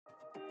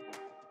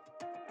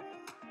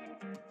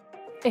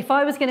If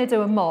I was gonna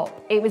do a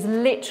mop, it was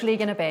literally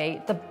gonna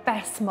be the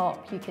best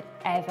mop you could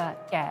ever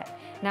get.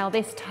 Now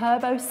this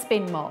turbo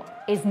spin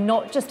mop is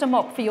not just a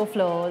mop for your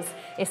floors,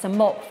 it's a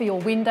mop for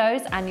your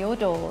windows and your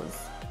doors.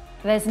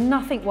 There's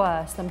nothing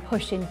worse than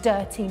pushing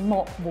dirty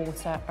mop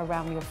water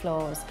around your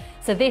floors.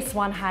 So this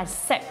one has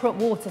separate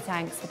water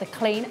tanks for the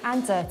clean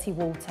and dirty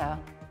water.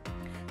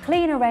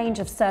 Clean a range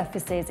of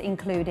surfaces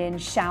including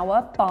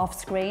shower, bath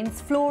screens,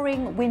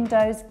 flooring,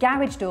 windows,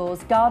 garage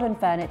doors, garden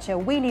furniture,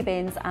 wheelie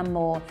bins and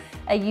more.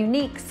 A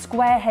unique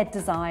square head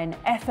design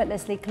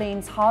effortlessly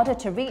cleans harder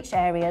to reach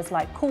areas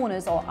like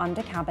corners or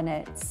under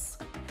cabinets.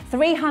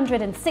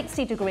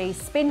 360-degree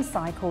spin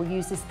cycle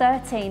uses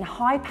 13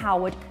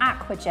 high-powered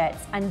aqua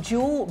jets and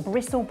dual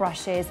bristle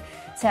brushes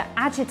to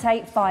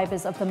agitate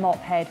fibres of the mop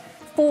head,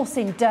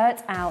 forcing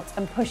dirt out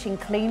and pushing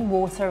clean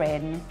water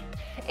in.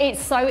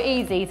 It's so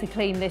easy to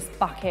clean this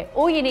bucket.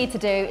 All you need to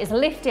do is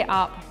lift it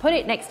up, put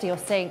it next to your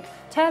sink,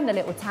 turn the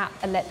little tap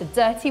and let the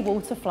dirty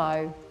water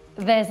flow.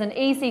 There's an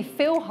easy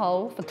fill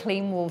hole for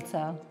clean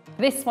water.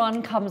 This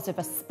one comes with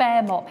a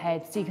spare mop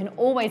head so you can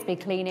always be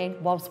cleaning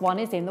whilst one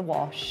is in the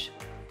wash.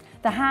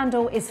 The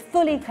handle is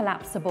fully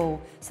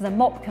collapsible so the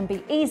mop can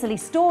be easily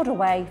stored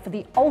away for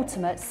the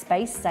ultimate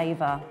space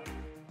saver.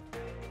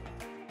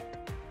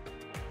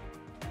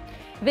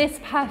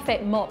 This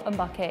perfect mop and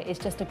bucket is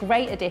just a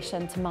great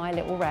addition to my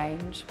little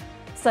range.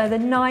 So the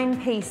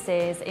 9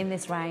 pieces in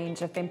this range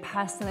have been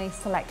personally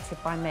selected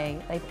by me.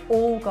 They've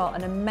all got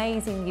an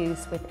amazing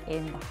use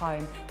within the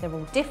home. They're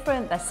all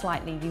different, they're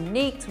slightly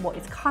unique to what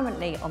is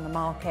currently on the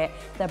market.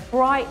 They're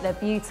bright, they're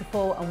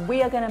beautiful, and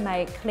we are going to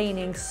make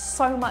cleaning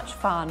so much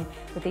fun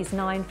with these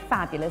 9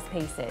 fabulous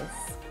pieces.